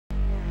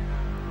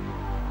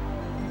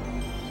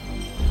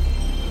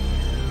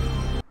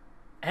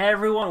Hey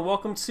everyone,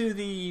 welcome to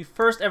the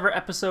first ever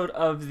episode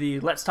of the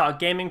Let's Talk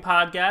Gaming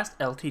podcast,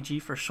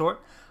 LTG for short.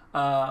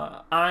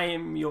 I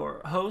am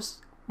your host,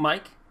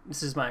 Mike.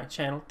 This is my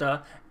channel,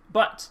 duh.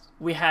 But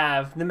we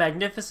have the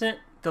magnificent,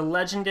 the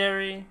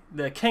legendary,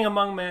 the king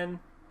among men,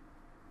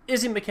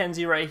 Izzy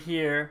McKenzie right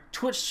here,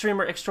 Twitch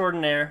streamer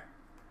extraordinaire.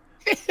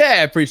 Yeah,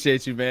 I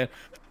appreciate you, man.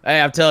 Hey,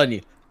 I'm telling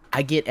you,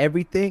 I get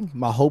everything,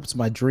 my hopes,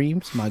 my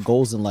dreams, my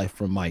goals in life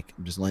from Mike.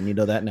 I'm just letting you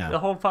know that now. The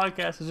whole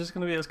podcast is just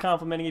going to be us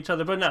complimenting each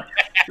other, but no.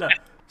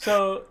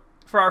 So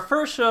for our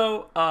first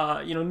show,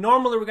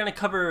 normally we're going to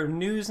cover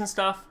news and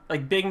stuff,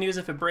 like big news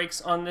if it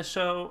breaks on this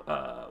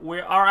show.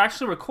 We are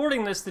actually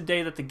recording this the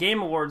day that the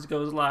Game Awards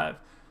goes live.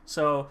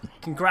 So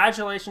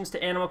congratulations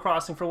to Animal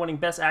Crossing for winning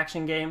Best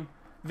Action Game.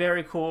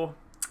 Very cool.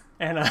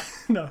 And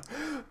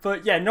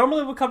but yeah,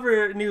 normally we'll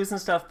cover news and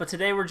stuff, but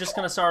today we're just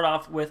going to start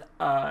off with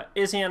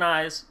Izzy and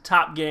I's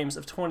top games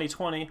of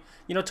 2020.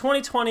 You know,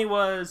 2020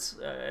 was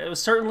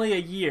certainly a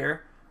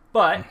year,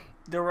 but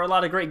there were a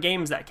lot of great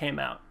games that came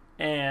out.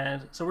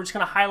 And so we're just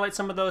going to highlight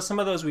some of those. Some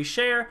of those we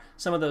share,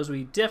 some of those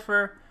we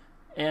differ,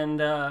 and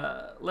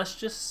let's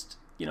just,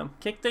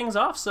 kick things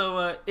off.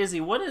 So Izzy,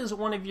 what is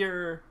one of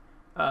your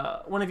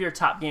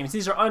top games?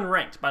 These are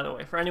unranked, by the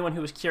way, for anyone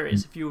who was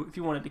curious if you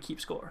wanted to keep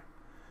score.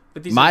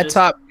 But these my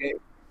top game.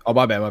 Oh,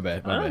 my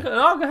bad.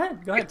 Oh,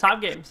 go ahead.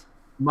 Top games.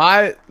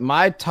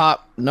 My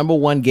top number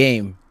one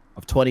game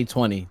of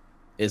 2020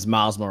 is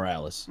Miles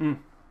Morales,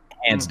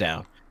 hands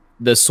down.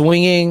 The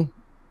swinging,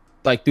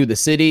 like through the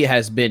city,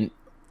 has been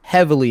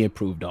heavily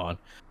improved on.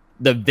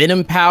 The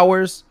Venom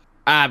powers.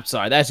 I'm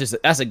sorry,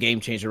 that's a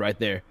game changer right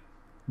there.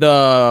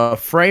 The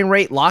frame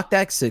rate locked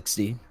at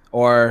 60,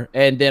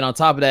 and then on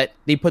top of that,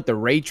 they put the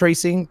ray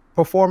tracing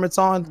performance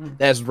on.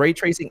 That's ray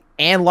tracing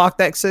and locked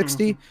at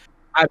 60.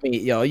 I mean,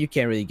 you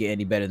can't really get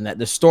any better than that.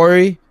 The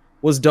story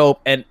was dope,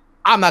 and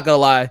I'm not gonna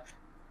lie,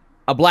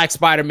 a Black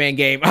Spider-Man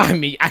game. I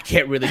mean, I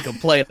can't really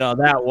complain on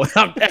that one.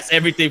 That's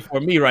everything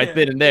for me right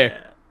then and there.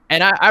 Yeah.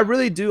 And I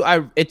really do.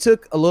 It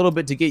took a little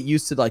bit to get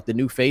used to like the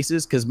new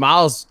faces, because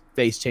Miles'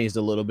 face changed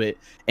a little bit,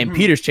 and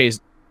Peter's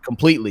changed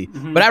completely.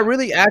 But I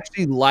really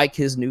actually like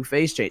his new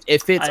face change.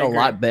 It fits a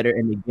lot better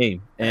in the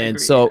game, and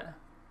so.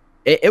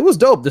 It was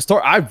dope. The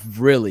story, I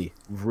really,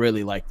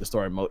 really liked the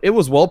story mode. It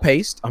was well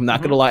paced. I'm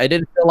not gonna lie. It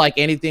didn't feel like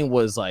anything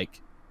was like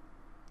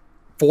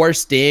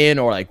forced in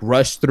or like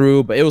rushed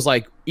through. But it was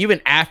like even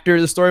after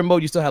the story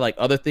mode, you still had like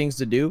other things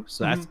to do.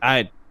 So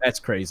that's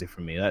crazy for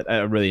me.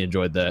 I really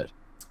enjoyed that.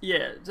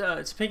 Yeah, to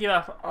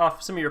piggyback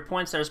off some of your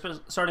points there,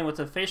 starting with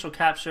the facial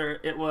capture,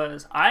 it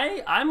was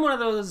I'm one of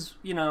those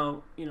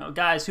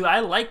guys who I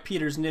like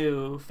Peter's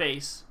new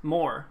face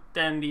more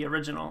than the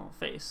original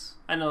face.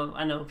 I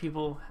know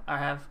people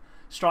have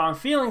strong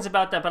feelings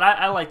about that, but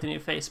I like the new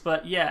face.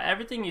 But yeah,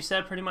 everything you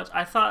said pretty much.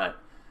 I thought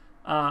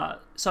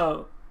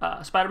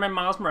Spider-Man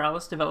Miles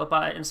Morales, developed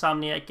by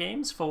Insomniac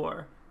Games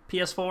for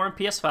PS4 and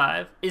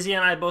PS5. Izzy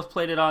and I both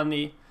played it on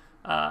the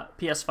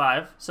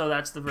PS5, so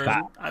that's the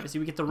version. Obviously,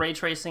 we get the ray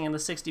tracing and the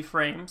 60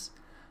 frames.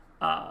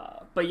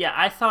 But yeah,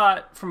 I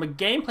thought from a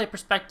gameplay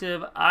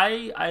perspective,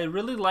 I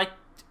really liked.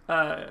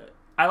 I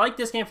like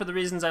this game for the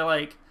reasons I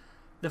like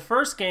the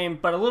first game,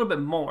 but a little bit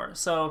more.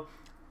 So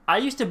I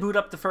used to boot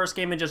up the first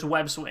game and just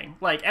web swing.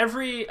 Like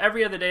every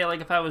other day, like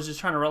if I was just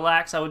trying to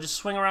relax, I would just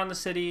swing around the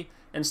city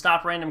and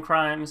stop random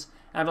crimes.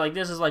 And I'd be like,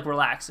 this is like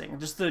relaxing.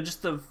 Just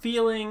the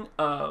feeling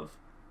of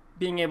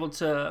being able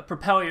to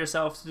propel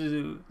yourself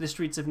through the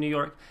streets of New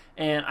York.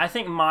 And I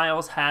think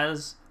Miles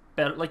has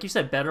better, like you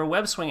said, better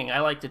web swinging.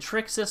 I like the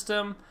trick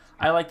system.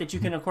 I like that you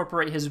can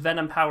incorporate his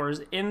Venom powers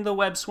in the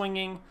web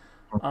swinging.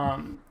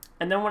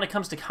 And then when it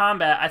comes to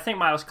combat, I think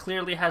Miles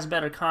clearly has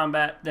better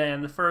combat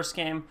than the first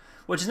game,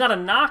 which is not a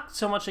knock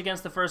so much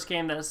against the first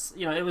game. That's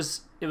it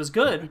was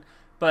good,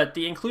 but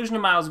the inclusion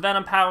of Miles'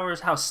 Venom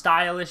powers, how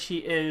stylish he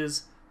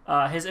is,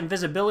 his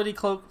invisibility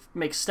cloak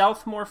makes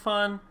stealth more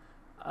fun.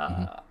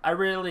 I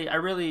really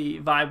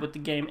vibe with the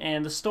game,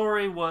 and the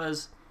story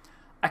was,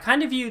 I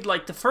kind of viewed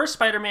like the first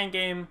Spider-Man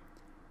game.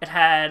 It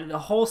had the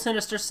whole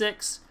Sinister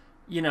Six.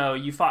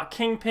 You fought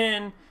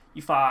Kingpin,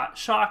 you fought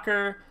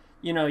Shocker.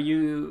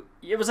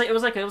 It was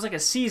like a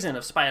season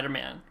of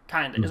Spider-Man,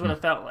 kind of is what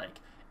it felt like.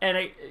 And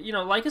it,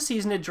 like a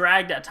season, it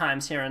dragged at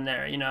times here and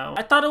there.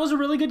 I thought it was a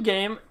really good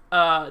game.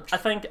 I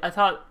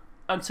thought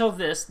until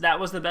this, that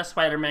was the best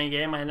Spider-Man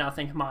game. I now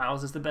think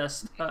Miles is the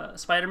best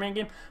Spider-Man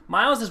game.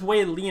 Miles is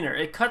way leaner.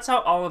 It cuts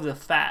out all of the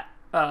fat.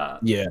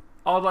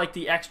 All like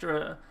the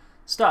extra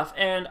stuff.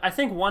 And I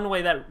think one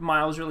way that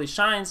Miles really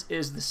shines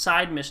is the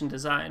side mission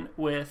design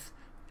with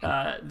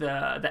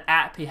the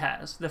app he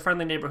has, the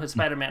Friendly Neighborhood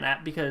Spider-Man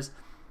app, because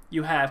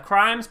you have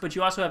crimes, but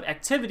you also have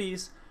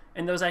activities,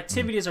 and those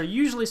activities are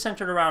usually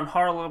centered around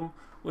Harlem,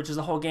 which is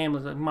the whole game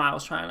with like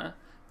Miles trying to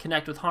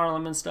connect with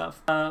Harlem and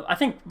stuff. I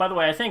think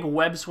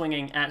web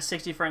swinging at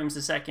 60 frames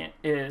a second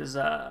is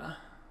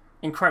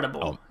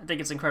incredible. I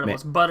think it's incredible. Man.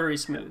 It's buttery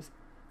smooth.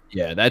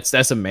 Yeah, that's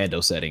a Mando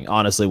setting.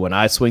 Honestly, when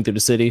I swing through the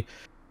city,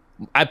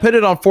 I put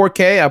it on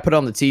 4K. I put it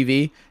on the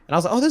TV, and I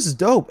was like, "Oh, this is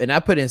dope." And I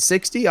put in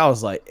 60. I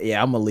was like,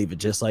 "Yeah, I'm gonna leave it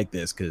just like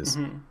this, because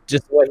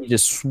just the way you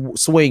just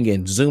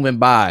swinging, zooming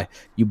by,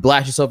 you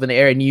blast yourself in the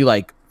air, and you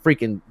like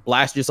freaking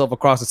blast yourself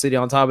across the city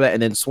on top of that,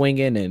 and then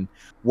swinging and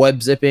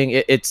web zipping.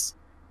 It's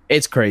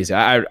crazy.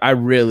 I'm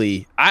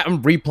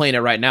replaying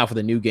it right now for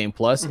the new game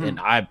plus, and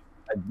I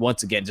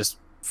once again just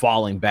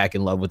falling back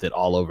in love with it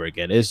all over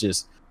again. It's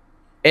just."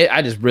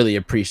 I just really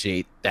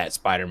appreciate that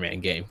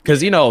Spider-Man game, because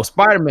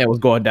Spider-Man was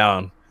going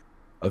down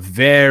a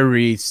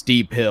very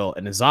steep hill,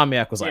 and the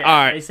Zombiac was like, "All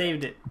right, they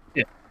saved it."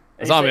 Yeah,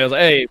 Zombiac was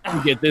like, "Hey,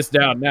 we get this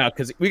down now,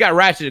 because we got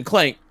Ratchet and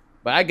Clank,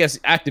 but I guess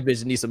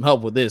Activision needs some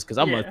help with this, because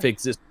I'm gonna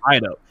fix this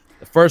right up."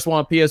 The first one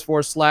on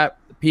PS4 slap,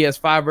 the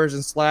PS5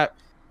 version slap,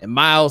 and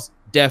Miles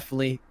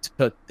definitely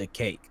took the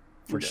cake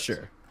for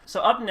sure. So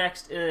up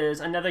next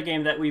is another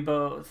game that we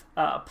both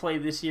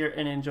played this year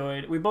and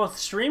enjoyed. We both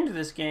streamed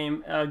this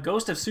game,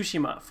 Ghost of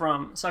Tsushima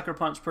from Sucker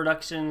Punch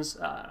Productions.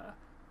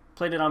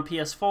 Played it on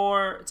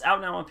PS4. It's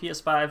out now on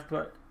PS5,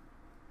 but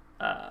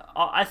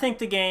I think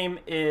the game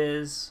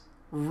is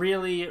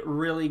really,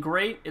 really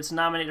great. It's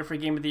nominated for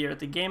Game of the Year at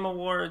the Game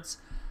Awards.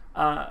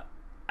 I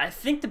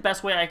think the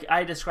best way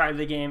I describe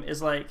the game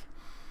is like,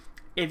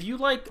 if you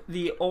like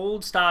the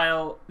old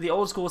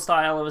school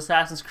style of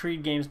Assassin's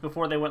Creed games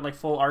before they went like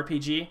full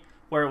RPG,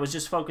 where it was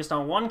just focused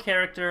on one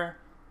character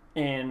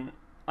in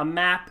a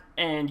map,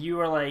 and you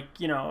were like,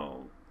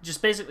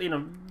 just basically,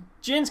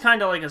 Jin's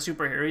kind of like a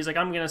superhero. He's like,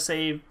 I'm gonna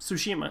save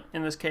Tsushima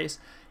in this case.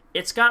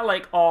 It's got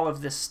like all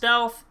of this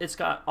stealth. It's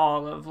got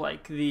all of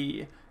like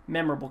the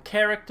memorable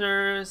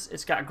characters.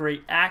 It's got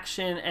great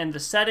action, and the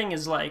setting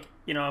is like,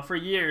 for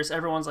years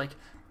everyone's like,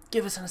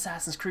 give us an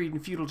Assassin's Creed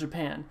in feudal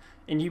Japan.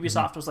 And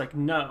Ubisoft was like,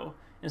 no.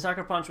 And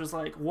Sucker Punch was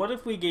like, what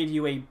if we gave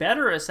you a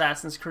better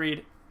Assassin's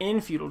Creed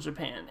in feudal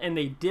Japan? And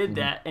they did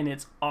that, and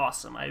it's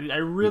awesome. I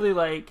really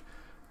like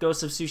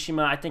Ghost of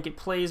Tsushima. I think it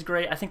plays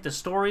great. I think the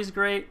story's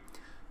great.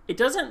 It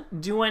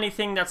doesn't do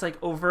anything that's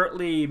like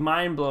overtly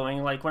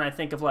mind-blowing, like when I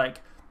think of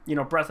like,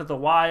 Breath of the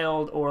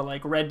Wild or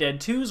like Red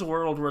Dead 2's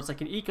world, where it's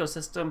like an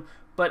ecosystem,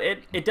 but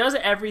it does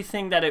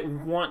everything that it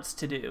wants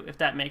to do, if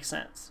that makes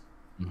sense.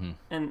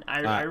 And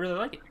I really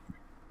like it.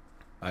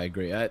 I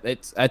agree.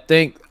 I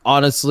think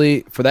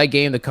honestly, for that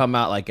game to come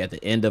out like at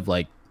the end of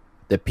like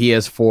the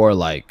PS4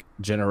 like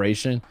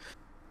generation,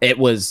 it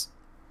was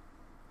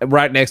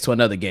right next to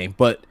another game,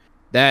 but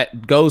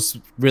that Ghost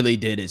really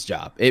did its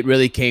job. It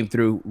really came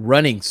through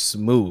running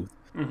smooth.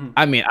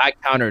 I mean, I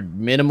countered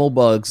minimal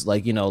bugs,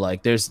 like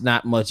like there's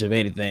not much of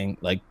anything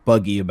like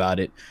buggy about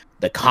it.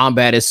 The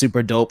combat is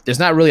super dope. There's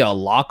not really a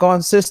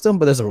lock-on system,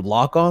 but there's a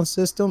lock-on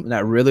system, and I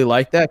really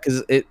like that,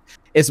 because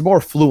it's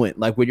more fluent.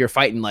 Like when you're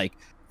fighting like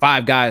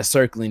 5 guys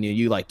circling you,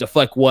 you like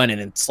deflect one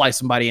and then slice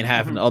somebody in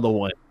half in the other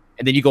one,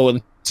 and then you go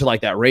into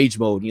like that rage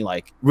mode, and you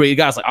like really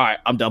guys like, all right,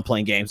 I'm done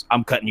playing games.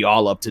 I'm cutting you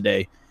all up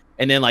today.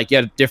 And then like you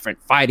have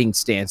different fighting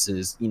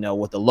stances,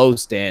 with the low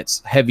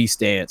stance, heavy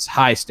stance,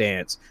 high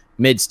stance,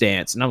 mid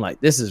stance, and I'm like,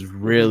 this is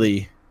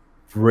really,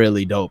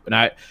 really dope. And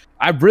I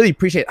really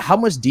appreciate how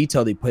much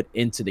detail they put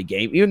into the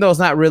game, even though it's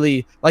not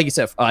really, like you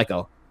said, like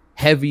a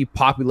heavy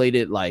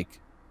populated like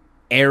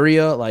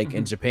area like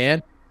in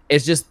Japan.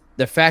 It's just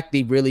the fact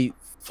they really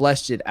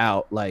fleshed it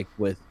out, like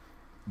with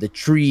the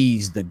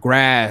trees, the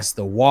grass,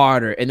 the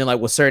water, and then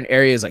like with certain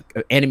areas like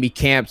enemy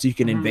camps you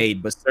can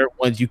invade, but certain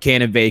ones you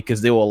can't invade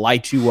because they will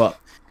light you up.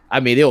 I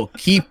mean, they'll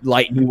keep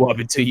lighting you up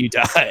until you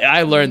die.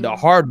 I learned the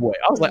hard way.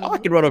 I was like, oh, I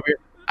can run over here.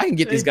 I can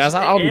get these guys.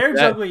 I'll air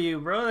juggle you,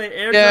 bro. They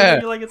air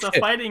juggle you like it's a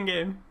fighting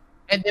game.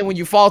 And then when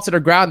you fall to the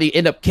ground, they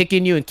end up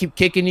kicking you and keep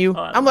kicking you.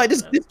 I'm like,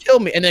 this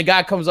killed me. And then a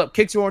guy comes up,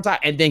 kicks you one more time,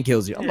 and then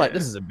kills you. I'm like,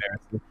 this is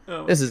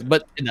embarrassing.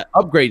 But the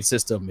upgrade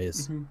system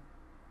is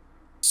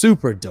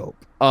super dope.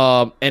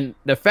 And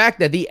the fact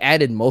that they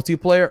added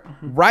multiplayer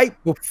right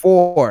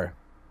before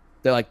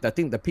I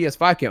think the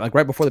PS5 came, like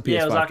right before the PS5 came out.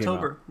 Yeah, it was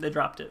October. They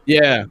dropped it.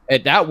 Yeah,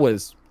 and that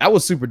was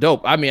super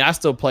dope. I mean, I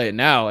still play it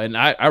now, and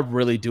I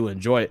really do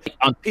enjoy it.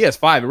 On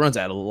PS5, it runs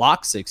at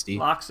lock 60.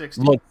 Lock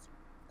 60. Looks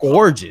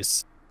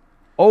gorgeous.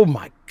 Oh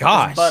my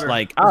gosh! Butter.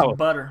 Like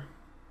butter.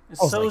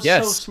 It's so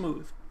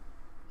smooth.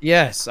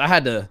 Yes, I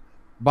had to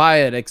buy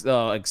an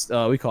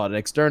we call it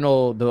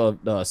external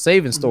the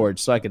saving storage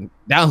so I can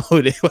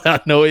download it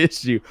without no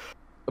issue.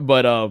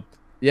 But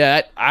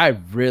yeah, I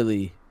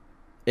really,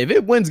 if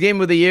it wins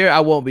Game of the Year, I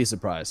won't be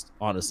surprised.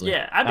 Honestly,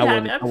 yeah, I'd be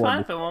happy. I'd be fine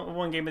if it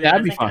won Game of the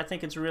Year. I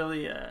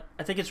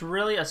think it's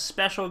really a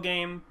special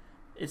game.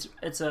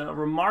 It's a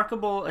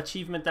remarkable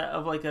achievement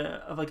of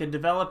a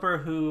developer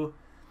who,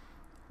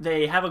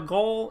 they have a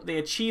goal, they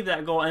achieve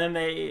that goal, and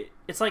then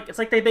it's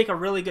like they bake a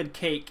really good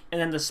cake,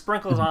 and then the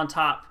sprinkles on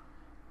top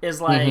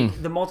is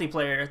like the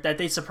multiplayer that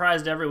they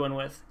surprised everyone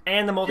with,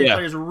 and the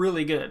multiplayer is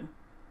really good.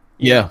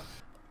 Yeah.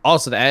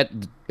 Also, to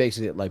add,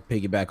 basically like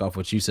piggyback off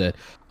what you said,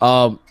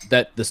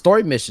 that the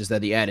story missions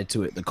that he added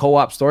to it, the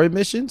co-op story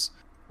missions,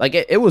 like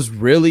it was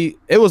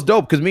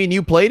dope, because me and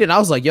you played it, and I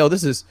was like, yo,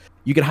 this is,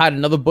 you can hide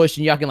another bush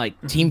and y'all can like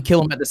team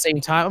kill them at the same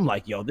time. I'm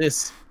like, yo,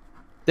 this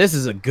this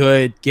is a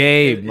good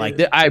game. Like,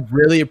 is. I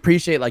really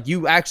appreciate, like,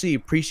 you actually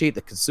appreciate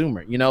the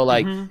consumer, you know,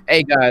 like, Mm-hmm.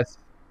 hey guys,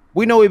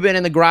 we know we've been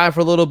in the grind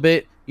for a little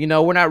bit. You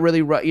know, we're not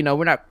really,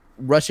 we're not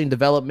rushing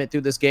development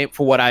through this game.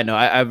 For what I know,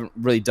 I haven't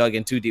really dug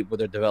in too deep with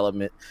their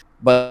development,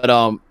 but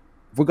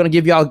we're gonna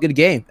give y'all a good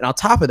game, and on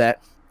top of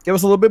that, give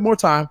us a little bit more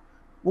time.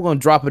 We're gonna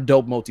drop a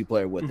dope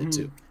multiplayer with it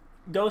too.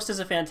 Ghost is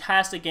a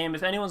fantastic game.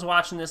 If anyone's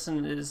watching this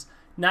and is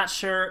not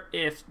sure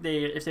if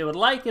they would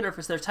like it or if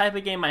it's their type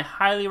of game, I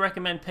highly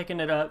recommend picking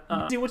it up.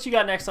 See what you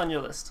got next on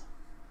your list.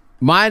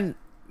 My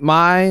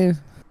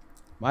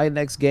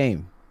next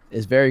game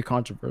is very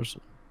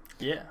controversial.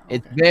 Yeah, okay.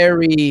 It's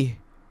very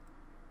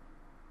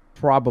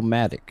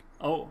problematic.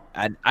 Oh,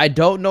 I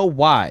don't know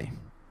why,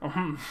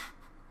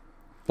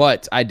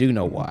 but I do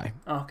know why.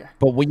 Okay.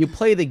 But when you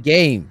play the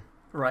game,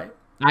 right,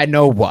 I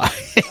know why.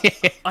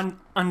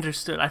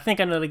 Understood. I think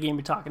I know the game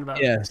you're talking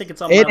about. Yeah, I think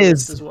it's on my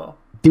list as well.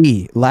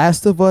 The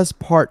Last of Us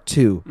Part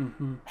 2,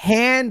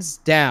 hands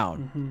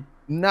down.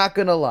 Not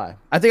gonna lie.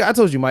 I think I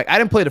told you, Mike, I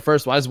didn't play the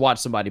first one. I just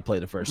watched somebody play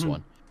the first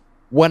one.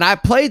 When I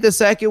played the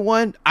second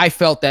one, I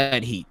felt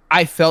that heat.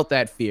 I felt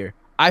that fear.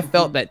 I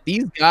felt that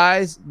these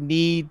guys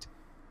need,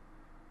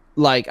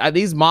 like,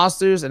 these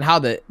monsters and how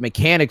the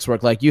mechanics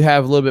work. Like, you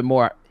have a little bit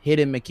more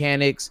hidden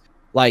mechanics.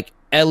 Like,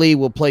 Ellie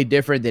will play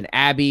different than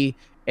Abby,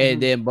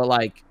 and then but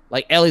like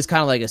Ellie's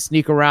kind of like a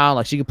sneak around,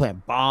 like she can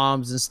plant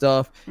bombs and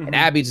stuff, and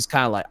Abby's just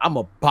kind of like, I'm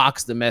gonna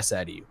box the mess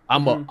out of you.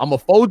 I'm gonna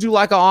fold you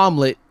like an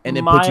omelet and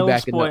then put you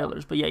back in.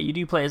 Spoilers, but yeah, you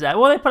do play as Abby.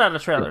 Well, they put out a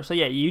trailer, so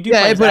yeah, you do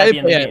play as Abby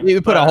in the game.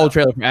 You put a whole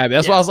trailer for Abby.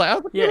 That's why I was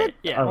like, yeah.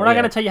 We're not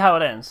gonna tell you how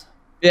it ends.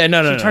 Yeah,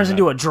 no. She turns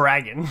into a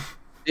dragon.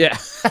 Yeah,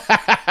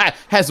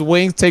 has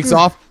wings, takes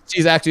off.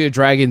 She's actually a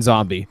dragon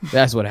zombie.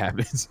 That's what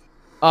happens.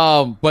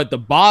 But the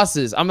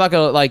bosses, I'm not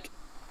gonna like.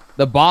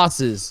 The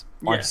bosses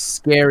are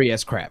scary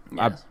as crap.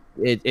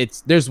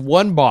 Yes. There's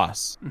one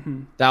boss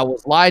that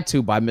was lied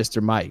to by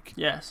Mr. Mike.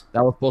 Yes.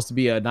 That was supposed to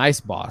be a nice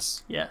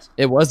boss. Yes.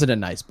 It wasn't a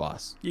nice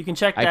boss. You can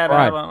check that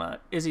out on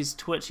Izzy's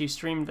Twitch. He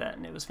streamed that,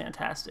 and it was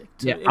fantastic.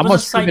 Yeah, it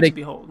was a sight to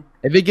behold.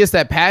 If it gets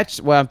that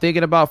patch, what I'm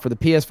thinking about for the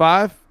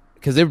PS5,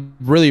 because they're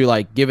really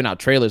like giving out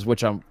trailers,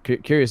 which I'm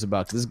curious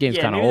about, because this game's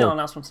kind of old. Maybe they'll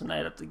announce one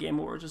tonight at the Game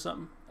Awards or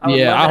something. I would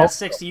love that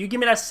 60. You give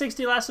me that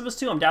 60 Last of Us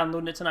 2, I'm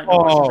downloading it tonight. No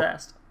questions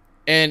asked.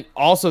 And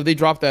also, if they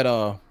drop that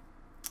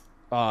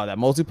that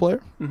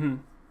multiplayer.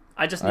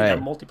 I just need that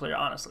multiplayer,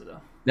 honestly,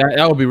 though.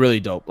 That would be really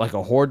dope. Like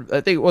a horde.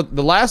 I think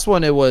the last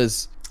one it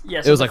was.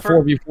 Yeah, so it was like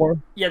 4v4.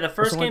 Yeah, the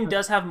first game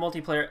does have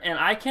multiplayer, and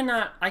I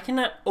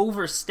cannot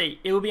overstate.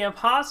 It would be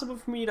impossible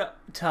for me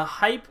to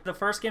hype the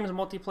first game's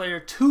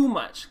multiplayer too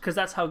much, because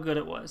that's how good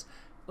it was.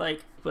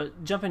 Like,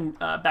 but jumping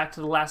back to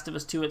The Last of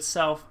Us 2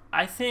 itself,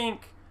 I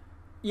think,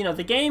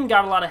 the game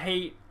got a lot of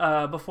hate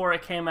before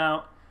it came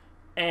out,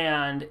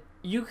 and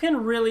you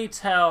can really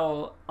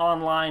tell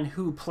online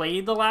who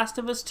played The Last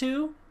of Us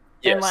 2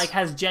 and like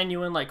has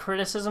genuine like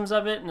criticisms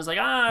of it and is like,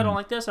 I don't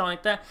like this, I don't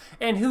like that,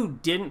 and who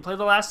didn't play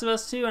The Last of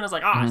Us 2 and is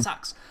like, it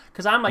sucks.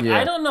 Because I'm like,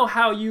 I don't know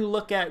how you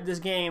look at this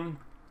game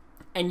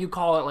and you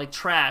call it like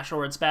trash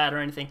or it's bad or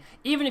anything,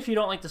 even if you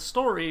don't like the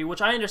story,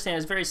 which I understand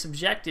is very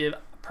subjective.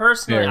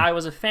 Personally, I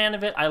was a fan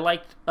of it. I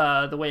liked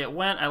the way it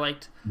went. I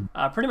liked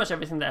pretty much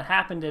everything that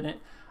happened in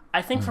it.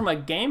 I think from a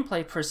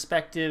gameplay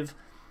perspective,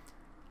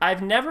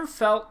 I've never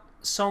felt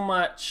so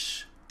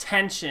much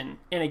tension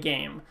in a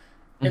game,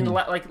 in the,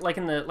 like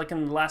in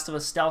the Last of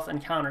Us stealth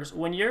encounters.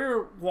 When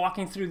you're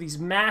walking through these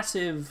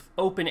massive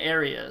open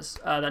areas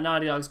that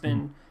Naughty Dog's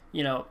been,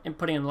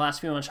 putting in the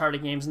last few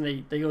Uncharted games,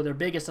 and they go their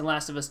biggest in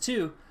Last of Us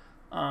 2.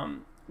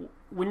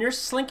 When you're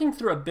slinking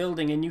through a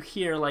building and you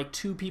hear like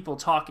two people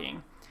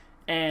talking,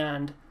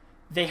 and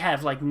they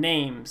have like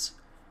names,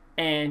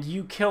 and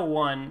you kill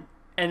one,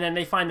 and then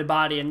they find the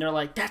body, and they're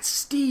like, "That's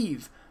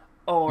Steve."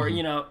 Or,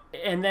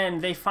 and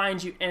then they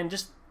find you, and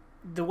just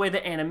the way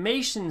the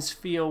animations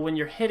feel when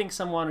you're hitting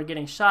someone or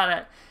getting shot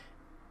at,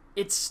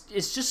 it's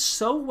just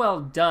so well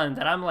done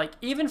that I'm like,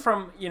 even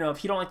from,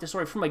 if you don't like the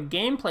story, from a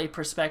gameplay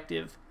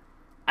perspective,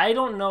 I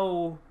don't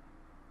know,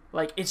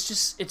 like,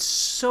 it's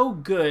so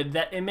good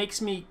that it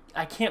makes me,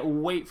 I can't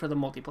wait for the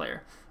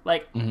multiplayer.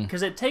 Like,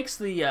 because it takes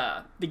the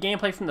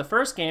gameplay from the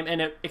first game and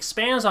it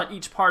expands on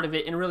each part of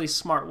it in really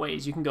smart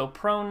ways. You can go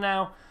prone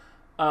now.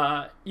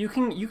 You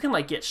can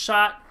like get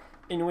shot.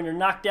 And when you're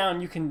knocked down,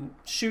 you can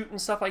shoot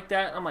and stuff like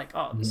that. I'm like,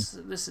 oh,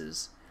 this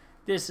is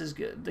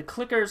good. The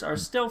clickers are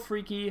still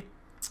freaky.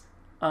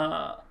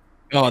 The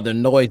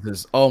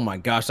noises. Oh my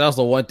gosh, that was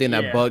the one thing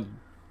that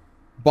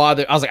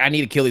bothered. I was like, I need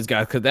to kill these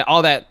guys because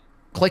all that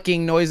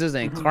clicking noises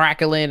and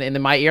crackling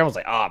in my ear. I was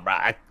like, oh, bro,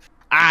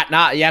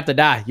 nah, you have to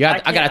die.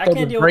 I gotta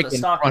throw the break in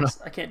front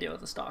of. I can't deal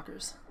with the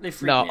stalkers. They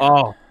freak me out.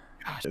 Oh,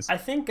 gosh. I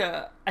think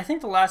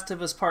The Last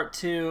of Us Part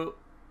 2.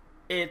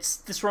 It's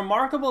this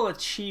remarkable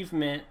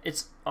achievement.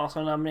 It's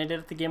also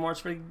nominated at the Game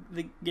Awards for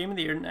the Game of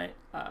the Year tonight.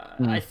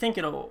 I think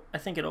it'll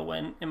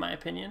win, in my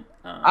opinion.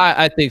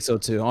 I think so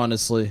too,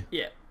 honestly.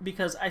 Yeah,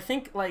 because I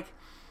think like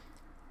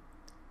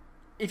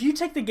if you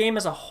take the game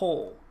as a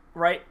whole,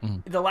 right?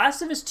 The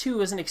Last of Us 2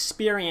 is an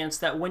experience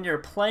that when you're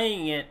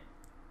playing it,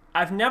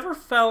 I've never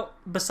felt,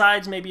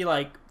 besides maybe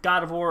like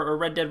God of War or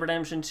Red Dead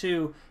Redemption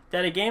 2,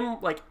 that a game,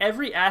 like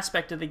every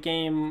aspect of the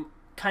game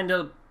kind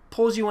of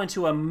pulls you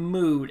into a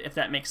mood, if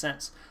that makes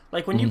sense.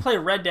 Like when you play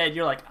Red Dead,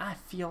 you're like, I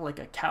feel like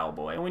a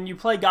cowboy. And when you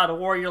play God of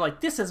War, you're like,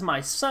 this is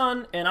my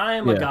son and I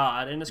am a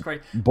god, and it's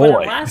great. Boy.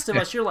 But in Last of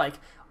Us, you're like,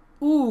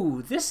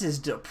 ooh, this is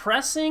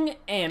depressing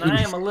and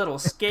I am a little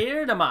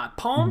scared and my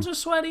palms are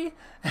sweaty.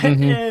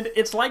 And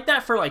it's like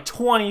that for like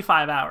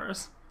 25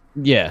 hours.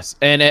 Yes,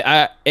 and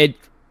it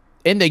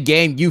in the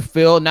game you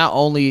feel not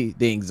only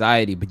the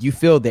anxiety, but you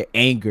feel the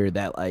anger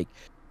that like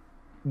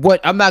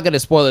what I'm not gonna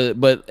spoil it,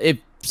 but if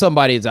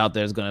somebody is out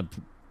there is gonna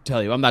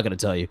tell you, I'm not gonna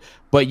tell you,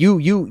 but you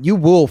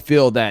will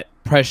feel that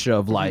pressure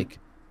of like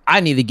I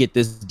need to get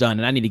this done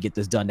and I need to get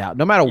this done now,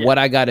 no matter what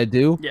I gotta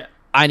do.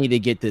 I need to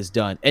get this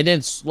done, and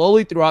then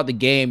slowly throughout the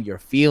game, your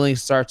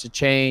feelings start to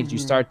change. You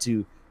start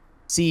to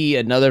see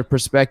another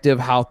perspective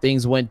how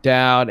things went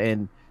down,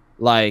 and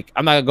like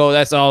I'm not gonna go.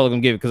 That's all I'm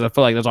gonna give because I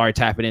feel like that's already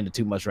tapping into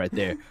too much right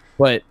there.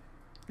 But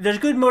there's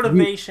good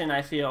motivation,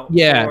 I feel,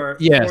 for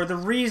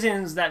the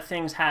reasons that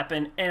things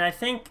happen, and I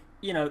think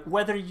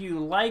whether you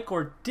like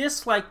or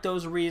dislike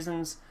those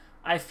reasons,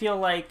 I feel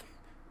like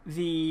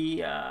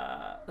the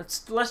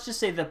let's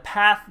just say the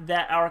path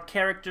that our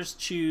characters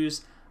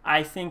choose,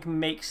 I think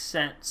makes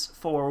sense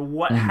for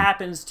what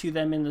happens to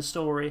them in the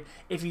story.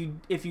 If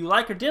you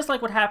like or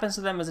dislike what happens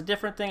to them is a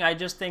different thing. I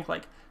just think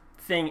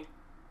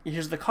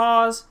here's the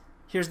cause,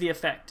 here's the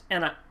effect,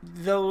 and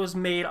those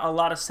made a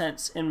lot of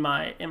sense in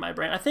my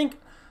brain. I think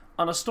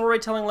on a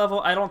storytelling level,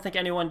 I don't think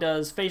anyone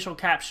does facial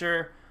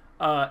capture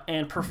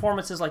and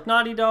performances like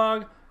Naughty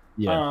Dog.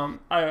 Yeah,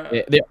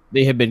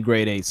 they have been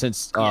grade A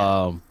since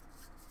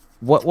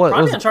what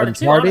probably was Uncharted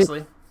 2,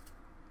 honestly.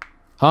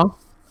 Huh?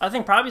 I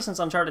think probably since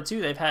Uncharted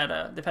 2, they've had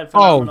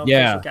phenomenal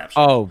facial capture.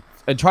 Oh,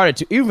 Uncharted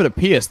 2, even for the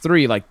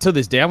PS3, like to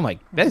this day, I'm like,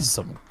 that is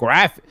some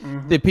graphic.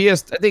 I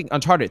think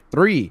Uncharted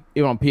 3,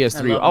 even on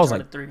PS3, I was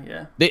like, 3,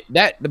 yeah.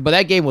 But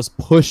that game was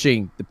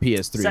pushing the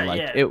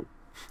PS3,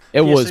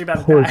 it was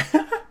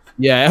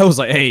yeah, it was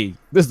like, hey,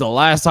 this is the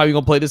last time you're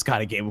gonna play this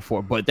kind of game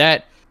before. But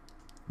that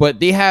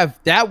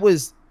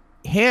was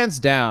hands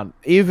down,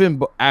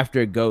 even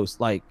after Ghost,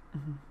 like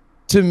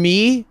to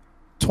me,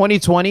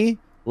 2020.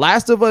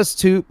 Last of Us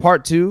 2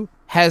 Part 2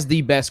 has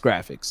the best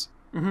graphics.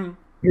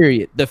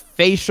 Period. The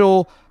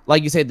facial,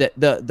 like you said,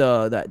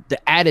 the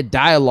added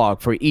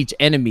dialogue for each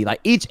enemy. Like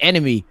each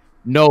enemy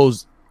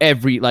knows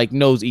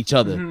knows each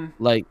other.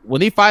 Like when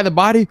they find the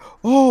body,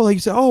 like you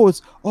said,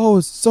 it's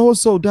so and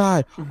so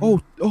died.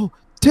 Oh,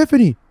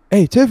 Tiffany.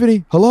 Hey,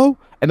 Tiffany, hello?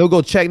 And they'll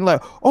go check and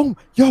like, oh,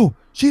 yo,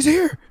 she's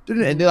here.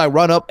 And they like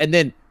run up, and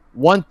then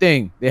one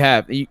thing they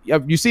have,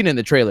 you've seen it in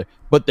the trailer,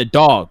 but the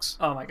dogs.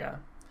 Oh my god.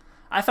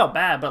 I felt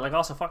bad, but like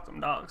also fuck them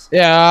dogs.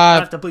 Yeah, I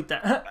have to bleep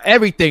that.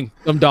 Everything,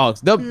 them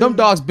dogs. Them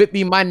dogs bit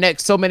me in my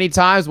neck so many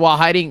times while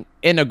hiding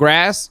in the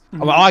grass. I'm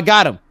like, I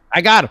got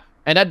him.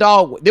 And that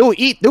dog, they will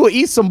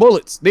eat some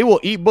bullets. They will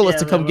eat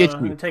bullets to come get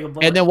you.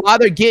 And then while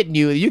they're getting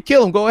you, you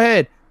kill them. Go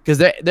ahead, because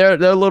their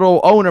little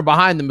owner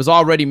behind them is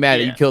already mad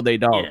that you killed their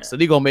dog, so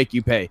they're gonna make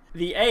you pay.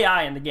 The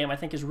AI in the game, I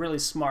think, is really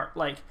smart.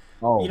 Like,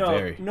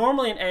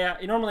 normally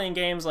in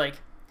games,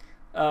 like,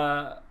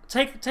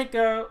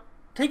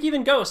 take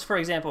even Ghost, for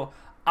example.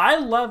 I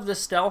love the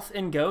stealth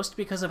in Ghost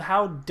because of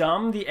how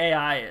dumb the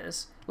AI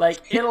is.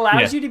 Like, it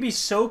allows you to be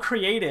so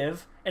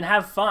creative and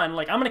have fun.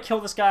 Like, I'm going to kill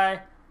this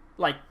guy,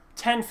 like,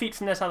 10 feet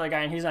from this other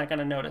guy, and he's not going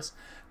to notice.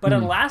 But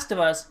in Last of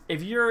Us,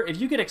 if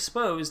you get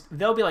exposed,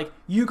 they'll be like,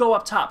 you go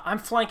up top, I'm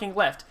flanking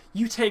left,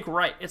 you take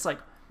right. It's like,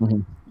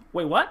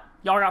 wait, what?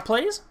 Y'all got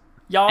plays?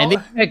 And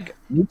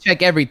they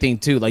check everything,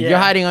 too. Like, you're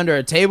hiding under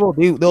a table,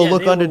 they'll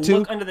look under, too,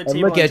 look under the and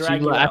table look at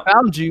drag you. you I out.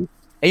 found you.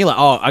 And you're like,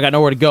 oh, I got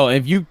nowhere to go. And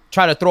if you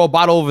try to throw a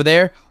bottle over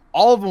there,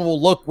 all of them will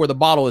look where the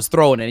bottle is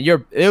thrown, and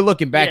they're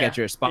looking back at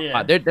your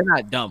spot. They're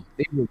not dumb.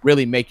 They will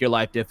really make your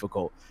life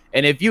difficult.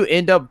 And if you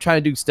end up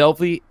trying to do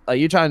stealthy,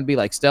 you're trying to be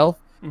like stealth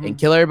and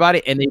kill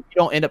everybody, and if you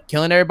don't end up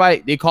killing everybody,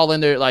 they call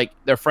in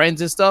their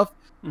friends and stuff,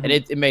 and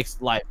it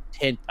makes life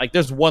 10. Like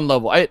there's one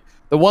level,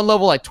 the one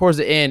level like towards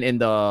the end in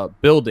the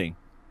building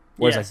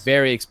where it's like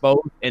very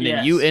exposed, and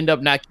then you end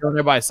up not killing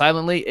everybody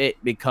silently,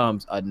 it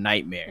becomes a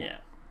nightmare. Yeah.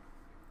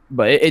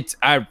 But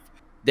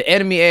the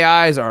enemy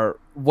AIs are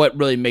what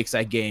really makes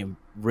that game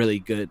really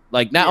good.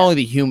 Like not only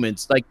the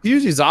humans, like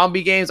usually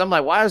zombie games, I'm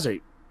like, why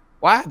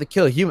I have to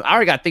kill a human? I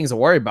already got things to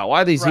worry about.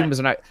 Why are these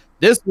humans are not?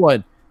 This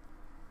one,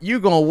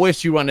 you're gonna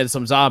wish you run into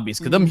some zombies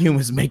because them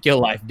humans make your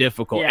life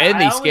difficult and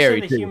they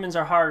scary too. The humans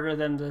are harder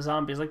than the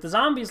zombies. Like the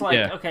zombies,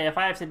 okay, if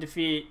I have to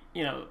defeat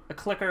a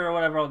clicker or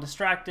whatever, I'll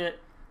distract it.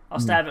 I'll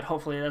stab it.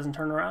 Hopefully, it doesn't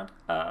turn around.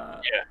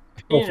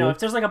 If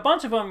there's like a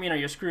bunch of them,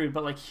 you're screwed.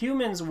 But like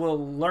humans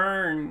will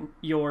learn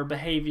your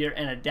behavior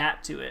and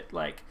adapt to it.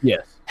 Like,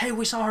 hey,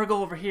 we saw her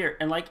go over here,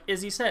 and like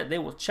Izzy said, they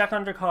will check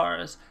under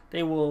cars.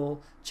 They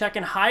will check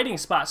in hiding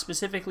spots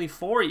specifically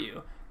for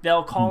you.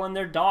 They'll call in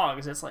their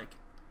dogs. It's like,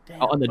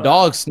 damn. And the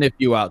dogs sniff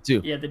you out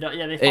too. Yeah,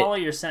 they follow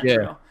your scent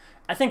trail.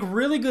 I think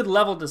really good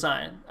level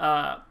design.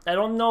 I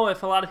don't know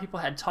if a lot of people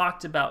had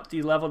talked about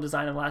the level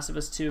design of Last of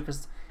Us 2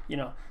 because, you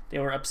know, they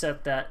were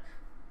upset that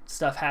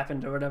stuff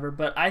happened or whatever.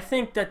 But I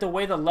think that the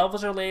way the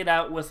levels are laid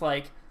out with,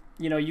 like,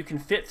 you know, you can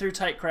fit through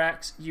tight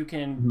cracks, you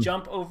can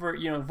jump over,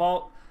 you know,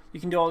 vault, you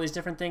can do all these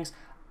different things.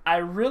 I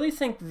really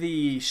think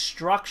the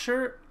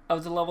structure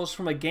of the levels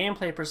from a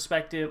gameplay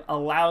perspective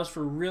allows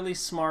for really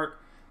smart,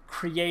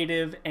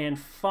 creative, and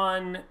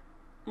fun,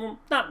 well,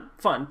 not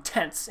fun,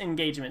 tense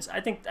engagements. I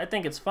think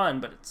it's fun,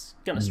 but it's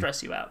gonna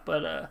stress you out.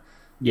 But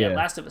yeah,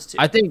 Last of Us 2.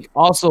 I think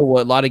also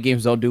what a lot of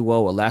games don't do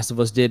well, what Last of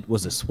Us did,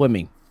 was the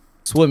swimming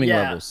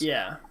levels.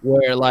 Yeah.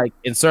 Where like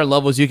in certain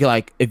levels you can,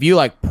 like, if you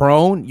like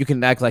prone, you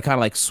can act like kind of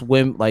like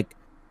swim like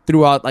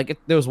throughout. Like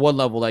there was one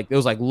level, like it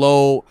was like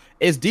low.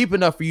 It's deep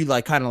enough for you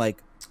like kind of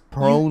like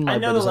prone. I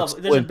like, know the level.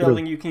 Like there's a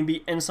building you can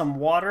be in some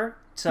water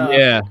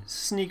to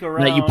sneak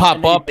around. Like you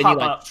pop up and you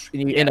like up.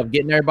 and you end up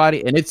getting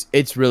everybody, and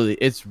it's really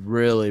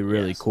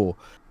cool.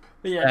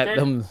 But yeah,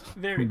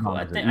 very cool.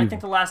 I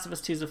think The Last of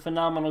Us 2 is a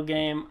phenomenal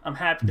game. I'm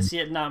happy to see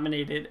it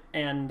nominated.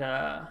 And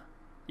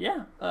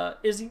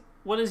Izzy,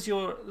 what is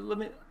your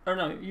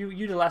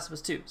you did Last of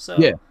Us 2. So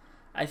yeah.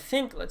 I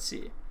think, let's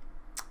see.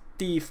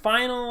 The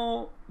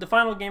final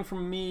game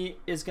from me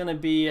is gonna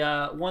be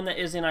one that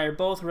Izzy and I are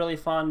both really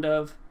fond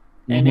of,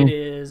 and it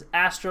is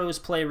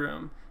Astros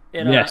Playroom.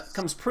 It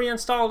comes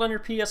pre-installed on your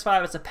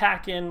PS5. It's a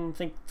pack-in.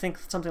 Think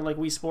something like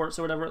Wii Sports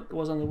or whatever it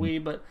was on the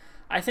Wii. But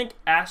I think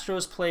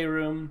Astros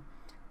Playroom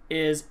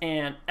is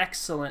an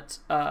excellent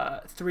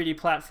 3D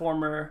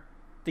platformer.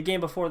 The game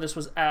before this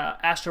was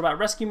Astrobot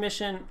Rescue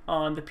Mission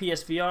on the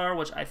PSVR,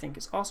 which I think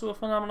is also a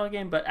phenomenal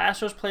game. But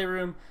Astros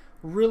Playroom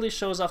really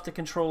shows off the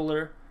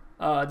controller,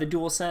 the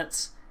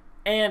DualSense,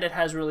 and it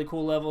has really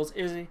cool levels.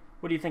 Izzy,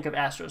 what do you think of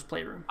Astros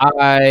Playroom?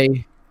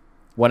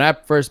 When I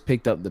first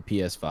picked up the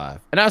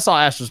PS5 and I saw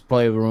Astros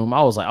Playroom,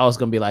 I was like, oh, it's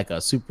gonna be like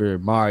a Super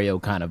Mario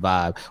kind of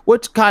vibe,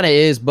 which kind of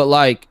is, but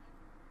like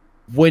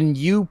when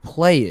you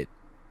play it,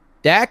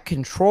 that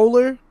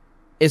controller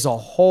is a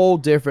whole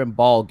different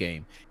ball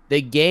game.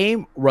 The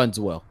game runs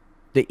well.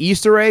 The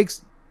Easter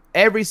eggs,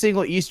 every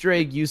single Easter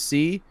egg you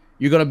see,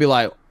 you're gonna be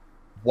like,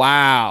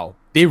 wow,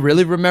 they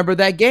really remember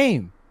that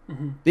game.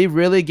 They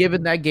really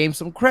given that game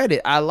some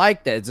credit. I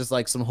like that. It's just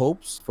like some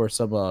hopes for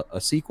some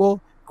a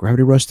sequel.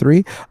 Gravity Rush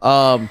 3.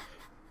 But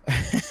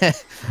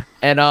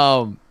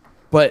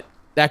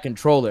that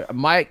controller,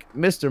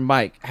 Mr.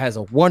 Mike has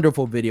a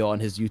wonderful video on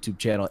his YouTube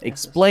channel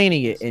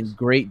explaining it in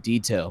great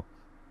detail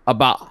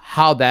about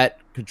how that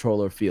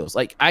controller feels.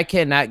 Like, I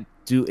cannot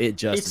do it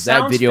justice. It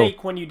sounds that video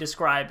fake when you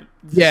describe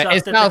the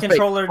stuff that the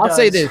controller does.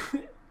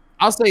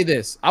 I'll say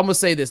this. I'm gonna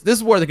say this. This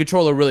is where the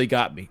controller really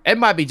got me. It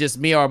might be just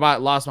me, or I might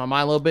lost my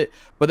mind a little bit,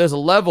 but there's a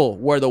level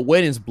where the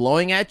wind is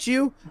blowing at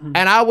you,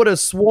 and I would have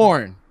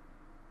sworn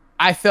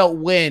I felt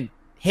wind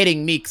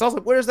hitting me, because I was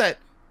like,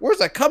 where's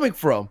that coming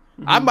from?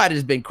 I might have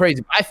just been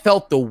crazy. I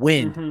felt the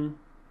wind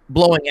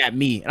blowing at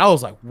me, and I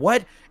was like,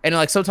 what? And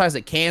like sometimes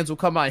the cans will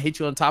come out and hit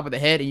you on top of the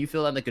head, and you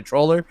feel it on the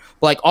controller,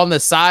 but like on the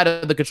side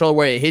of the controller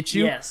where it hits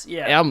you.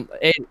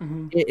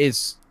 It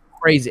is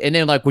crazy. And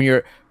then like when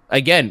you're,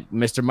 again,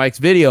 Mr. Mike's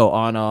video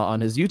on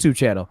his YouTube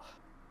channel,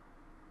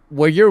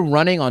 where you're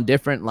running on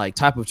different like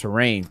type of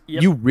terrain,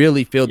 you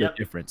really feel the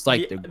difference.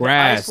 Like the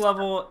grass. The ice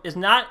level is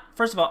not,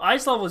 first of all,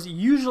 ice levels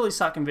usually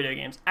suck in video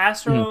games.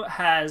 Astro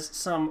has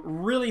some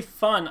really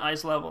fun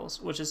ice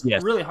levels, which is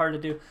really hard to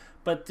do.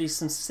 But the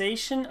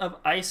sensation of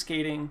ice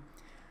skating,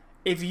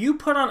 if you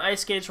put on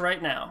ice skates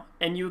right now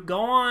and you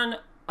go on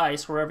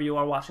ice wherever you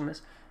are watching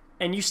this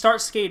and you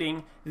start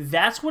skating,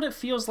 that's what it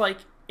feels like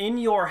in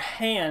your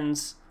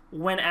hands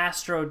when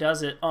Astro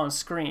does it on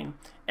screen.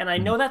 And I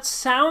know that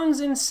sounds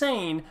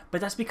insane,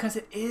 but that's because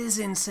it is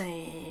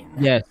insane.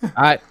 Yes,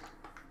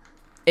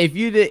 if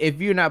you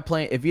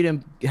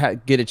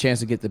didn't get a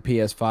chance to get the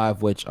PS5,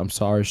 which I'm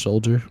sorry,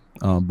 soldier,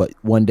 but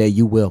one day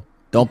you will.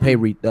 Don't pay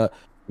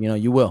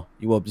you will.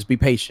 Just be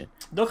patient.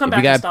 They'll come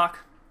back in stock.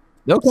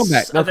 They'll come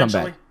back. They'll come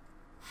back.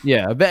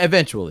 Yeah,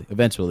 eventually.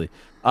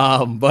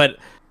 But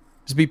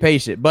just be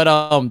patient. But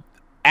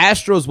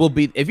Astros will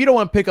be, if you don't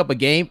want to pick up a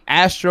game,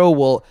 Astro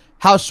will.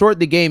 How short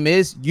the game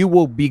is, you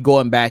will be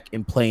going back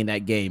and playing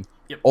that game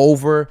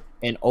over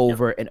and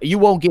over, and you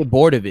won't get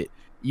bored of it.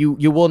 You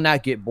will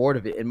not get bored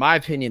of it. In my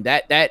opinion,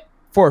 that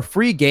for a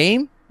free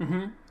game,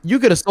 you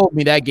could have sold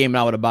me that game and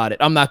I would have bought it.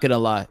 I'm not gonna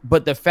lie.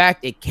 But the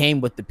fact it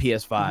came with the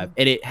PS5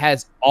 and it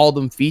has all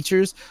them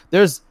features,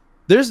 there's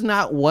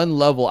not one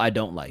level I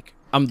don't like.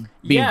 I'm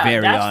being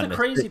very honest. That's the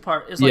crazy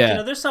part. Is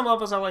like, there's some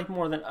levels I like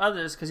more than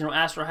others because,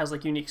 Astro has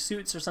like unique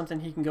suits or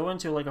something he can go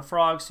into, like a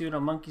frog suit, a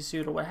monkey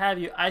suit, or what have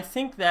you. I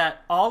think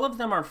that all of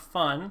them are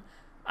fun.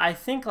 I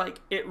think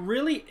like it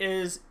really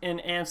is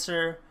an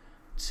answer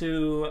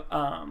to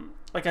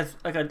like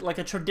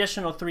a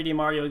traditional 3D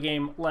Mario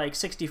game like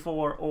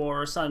 64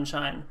 or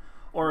Sunshine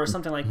or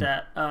something like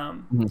that.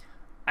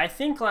 I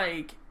think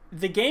like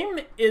the game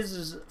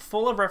is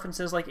full of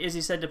references, like Izzy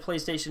said, to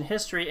PlayStation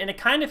history, and it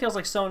kind of feels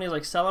like Sony is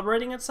like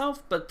celebrating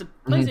itself, but the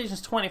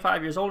PlayStation's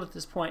 25 years old at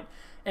this point,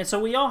 and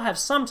so we all have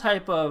some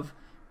type of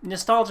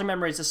nostalgia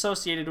memories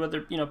associated with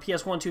it,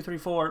 PS1, 2, 3,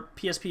 4,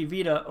 PSP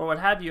Vita, or what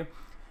have you.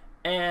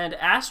 And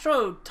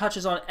Astro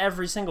touches on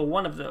every single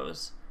one of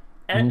those.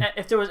 And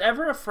if there was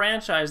ever a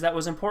franchise that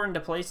was important to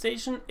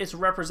PlayStation, it's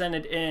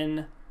represented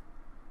in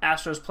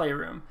Astros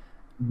Playroom.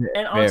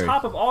 And on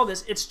top of all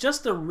this, it's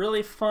just a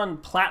really fun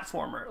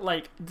platformer.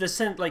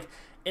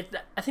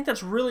 I think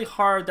that's really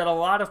hard that a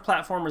lot of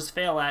platformers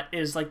fail at,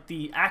 is like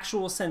the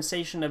actual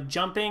sensation of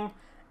jumping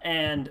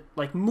and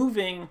like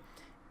moving.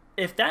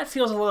 If that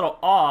feels a little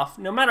off,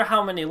 no matter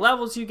how many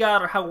levels you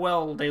got or how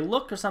well they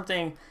look or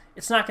something,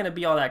 it's not going to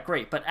be all that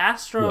great. But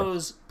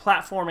Astro's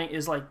platforming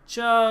is like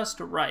just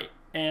right.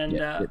 And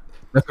the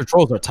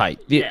controls are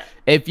tight. Yeah.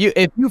 If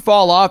you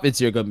fall off,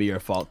 it's going to be your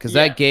fault, because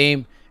that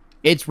game,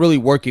 it's really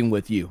working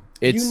with you.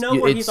 It's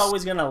where he's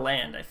always going to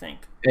land, I think.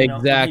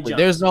 Exactly.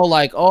 There's no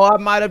like, oh, I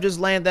might have just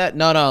landed that.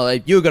 No,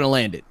 like, you're gonna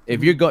land it.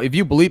 If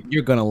you believe,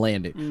 you're gonna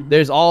land it.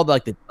 There's all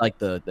like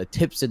the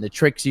tips and the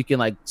tricks you can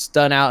like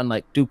stun out and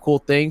like do cool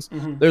things.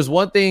 There's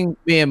one thing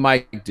me and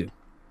Mike do,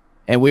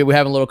 and we're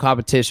having a little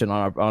competition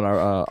on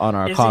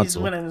our console. He's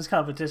winning this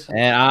competition.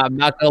 And I'm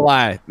not gonna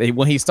lie,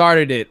 when he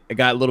started it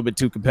got a little bit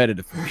too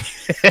competitive for me.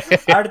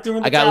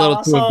 I got a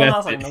little too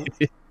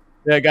invested.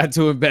 Yeah, I got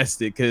too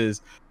invested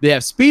because they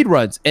have speed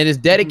runs, and it's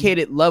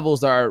dedicated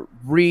levels that are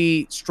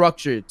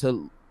restructured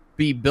to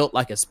be built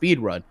like a speed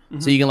run.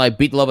 So you can like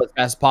beat the level as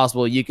fast as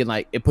possible. You can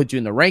like, it puts you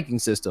in the ranking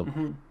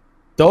system.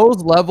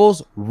 Those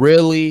levels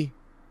really,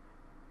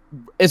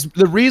 it's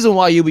the reason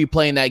why you'll be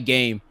playing that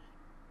game,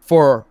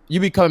 for you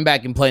be coming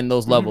back and playing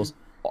those levels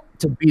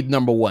to be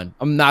number one.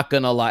 I'm not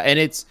gonna lie, and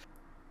it's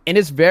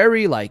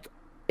very like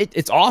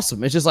it's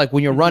awesome. It's just like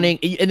when you're running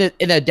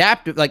in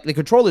adaptive, like the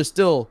controller is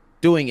still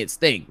doing its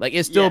thing, like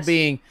it's still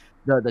being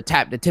the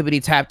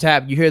tippity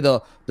tap. You hear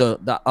the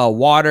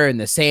water and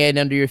the sand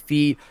under your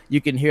feet. You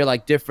can hear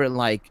like different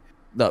like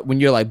when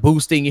you're like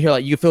boosting, you hear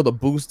like you feel the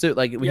booster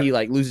like when he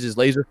like loses his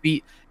laser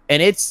feet, and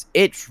it's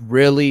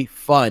really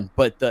fun.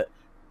 But the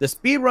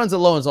speed runs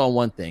alone is on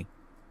one thing.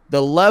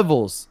 The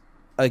levels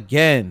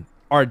again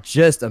are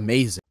just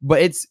amazing,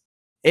 but it's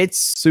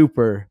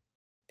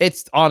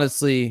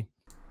honestly,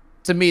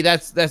 to me,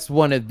 that's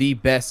one of the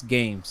best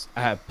games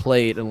I have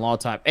played in a long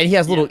time. And he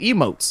has little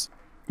emotes.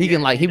 He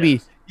can like, you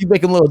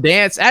make him a little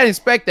dance. I didn't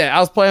expect that. I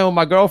was playing with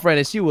my girlfriend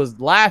and she was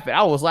laughing.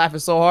 I was laughing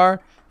so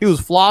hard. He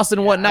was flossing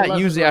and whatnot.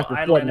 Usually after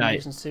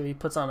Fortnite, too. He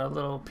puts on a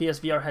little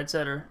PSVR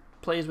headset or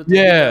plays with.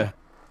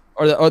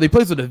 Or they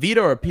plays with a Vita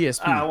or a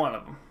PSP. One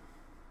of them.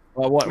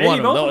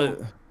 One of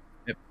them.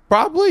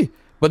 Probably.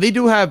 But they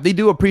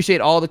do appreciate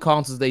all the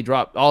consoles they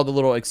drop, all the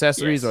little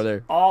accessories or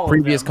their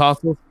previous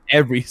consoles.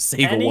 Every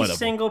single one of them. Any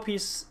single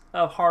piece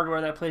of hardware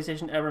that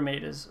PlayStation ever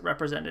made is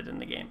represented in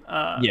the game.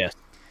 Yes.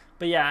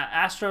 But yeah,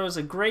 Astro is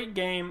a great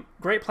game,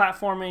 great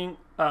platforming,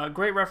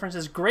 great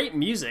references, great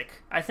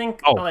music. I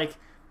think like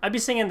I'd be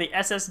singing the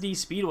SSD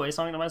Speedway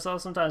song to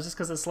myself sometimes just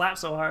because it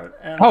slaps so hard.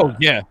 And,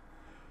 yeah.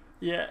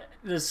 Yeah,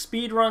 the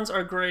speed runs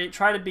are great.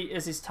 Try to beat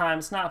Izzy's time.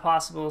 It's not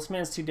possible. This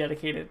man's too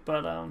dedicated.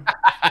 But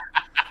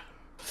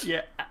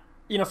yeah.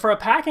 For a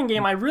packing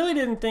game, I really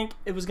didn't think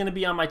it was going to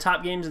be on my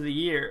top games of the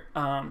year.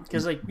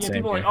 Because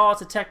people are like, oh,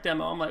 it's a tech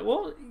demo. I'm like,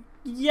 well,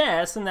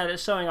 yes, in that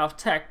it's showing off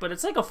tech, but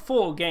it's like a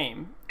full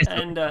game. It's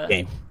a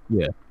game.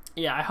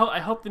 Yeah. I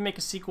hope they make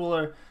a sequel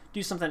or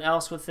do something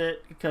else with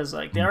it, because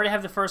like they already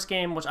have the first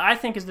game, which I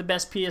think is the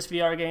best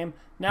PSVR game.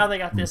 Now they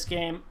got this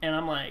game, and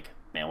I'm like,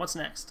 man, what's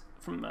next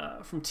from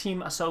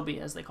Team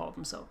Asobi, as they call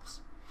themselves?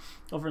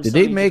 Did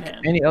they make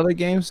any other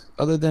games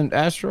other than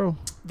Astro?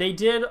 They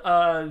did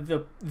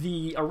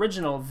the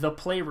original The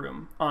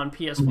Playroom on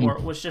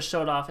PS4, which just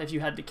showed off if you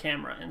had the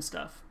camera and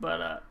stuff.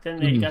 But then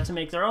they got to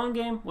make their own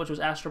game, which was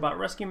Astrobot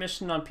Rescue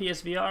Mission on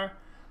PSVR,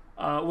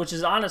 which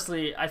is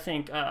honestly, I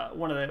think,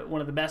 one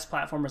of the best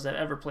platformers I've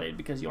ever played,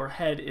 because your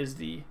head is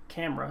the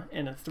camera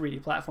in a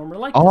 3D platformer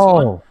like this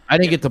one. I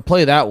didn't get to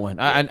play that one.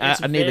 I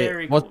need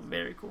it.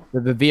 Very cool.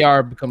 The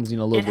VR becomes a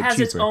little bit cheaper. It has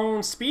its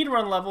own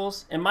speedrun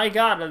levels, and my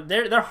God,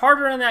 they're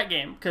harder in that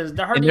game because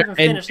they're hard to even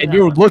finish. And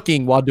you're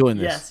looking while doing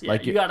this. Yes,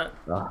 like you gotta.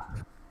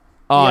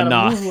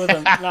 Move with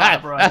them. Nah,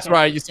 bro, that's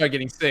right. You start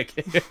getting sick.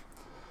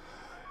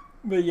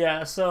 But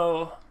yeah,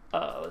 so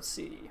let's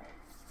see.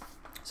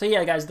 So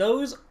yeah, guys,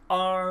 those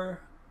are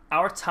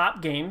our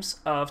top games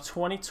of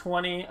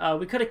 2020.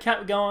 We could have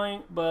kept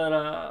going,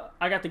 but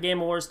I got the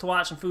Game Awards to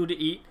watch and food to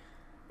eat.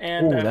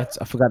 And I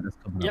forgot that's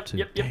coming up too.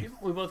 Yep.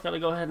 We both got to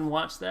go ahead and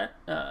watch that.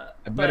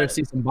 I better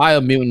see some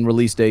Biomutant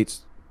release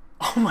dates.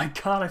 Oh my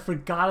God, I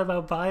forgot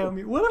about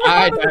Biomutant. What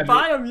happened to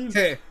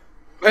Biomutant?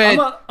 I'm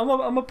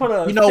gonna put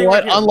a. You know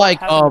what? Unlike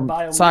some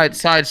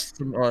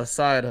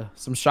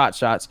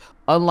shots.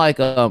 Unlike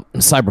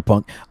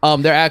Cyberpunk,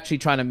 they're actually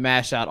trying to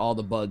mash out all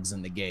the bugs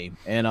in the game,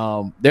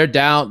 and they're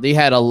down. They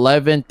had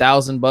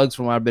 11,000 bugs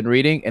from what I've been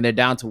reading, and they're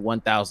down to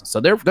 1,000. So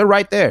they're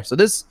right there. So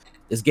this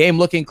game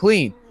looking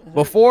clean.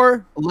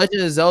 Before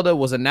Legend of Zelda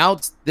was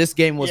announced, this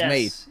game was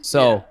made.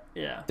 So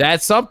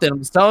that's something. I'm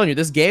just telling you,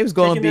 this game's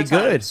going to be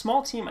good.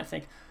 Small team, I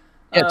think.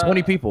 Yeah,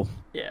 20 people.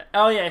 Yeah.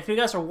 Oh, yeah. If you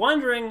guys are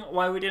wondering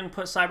why we didn't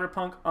put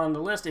Cyberpunk on the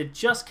list, it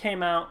just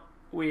came out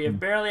I've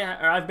barely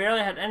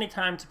had any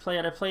time to play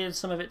it. I played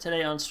some of it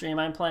today on stream.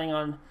 I'm playing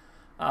on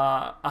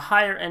a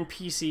higher end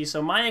PC,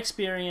 so my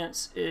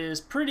experience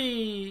is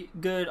pretty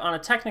good on a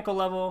technical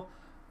level.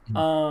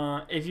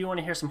 If you want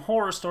to hear some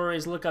horror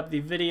stories, look up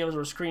the videos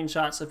or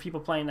screenshots of people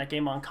playing that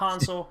game on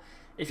console.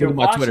 If you're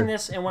watching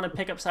this and want to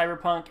pick up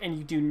Cyberpunk and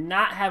you do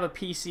not have a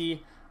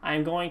PC, I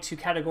am going to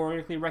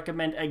categorically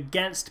recommend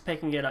against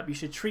picking it up. You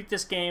should treat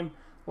this game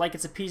like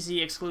it's a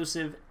PC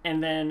exclusive,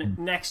 and then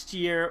next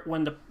year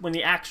when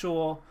the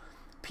actual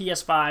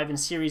PS5 and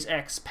Series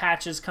X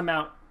patches come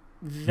out,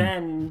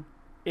 then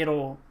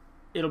it'll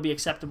be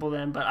acceptable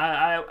then. But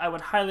I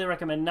would highly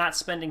recommend not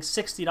spending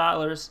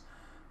 $60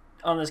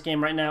 on this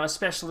game right now,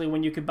 especially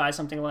when you could buy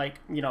something like,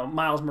 you know,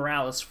 Miles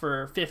Morales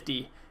for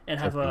 $50 and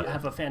have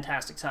a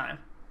fantastic time.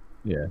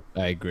 Yeah,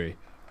 I agree.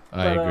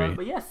 I agree.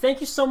 But yeah,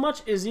 thank you so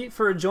much, Izzy,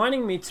 for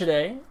joining me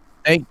today.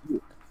 Thank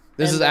you.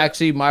 This is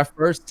actually my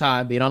first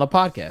time being on a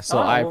podcast, so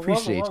I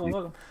appreciate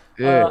you.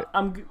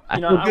 Welcome. I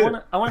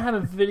want to have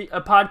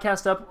a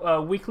podcast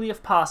up weekly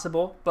if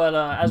possible, but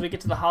as we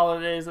get to the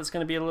holidays, that's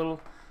going to be a little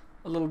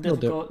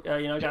difficult.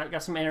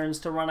 Got some errands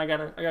to run. I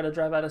gotta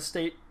drive out of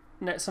state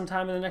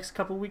sometime in the next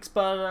couple of weeks,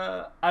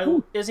 but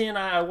Izzy and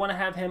I want to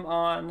have him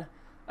on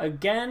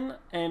again,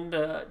 and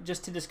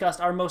just to discuss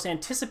our most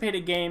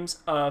anticipated games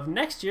of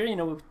next year. You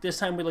know, this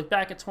time we look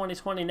back at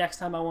 2020. Next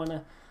time I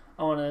want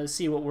to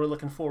see what we're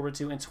looking forward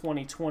to in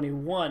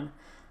 2021.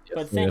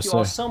 But thank you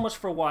all so much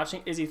for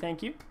watching. Izzy,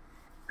 thank you.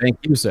 Thank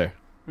you, sir.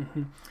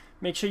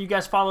 Make sure you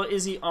guys follow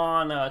Izzy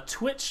on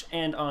Twitch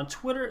and on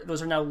Twitter.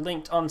 Those are now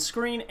linked on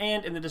screen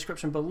and in the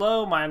description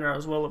below. Mine are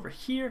as well over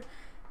here.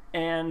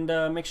 And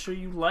make sure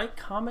you like,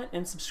 comment,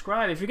 and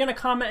subscribe. If you're going to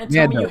comment and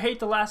tell me you hate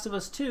The Last of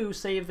Us 2,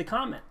 save the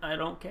comment. I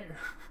don't care.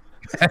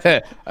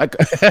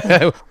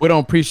 We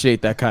don't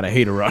appreciate that kind of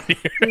hate around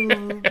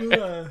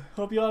here.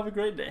 Hope you all have a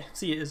great day.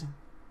 See you, Izzy.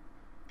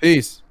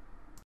 Peace.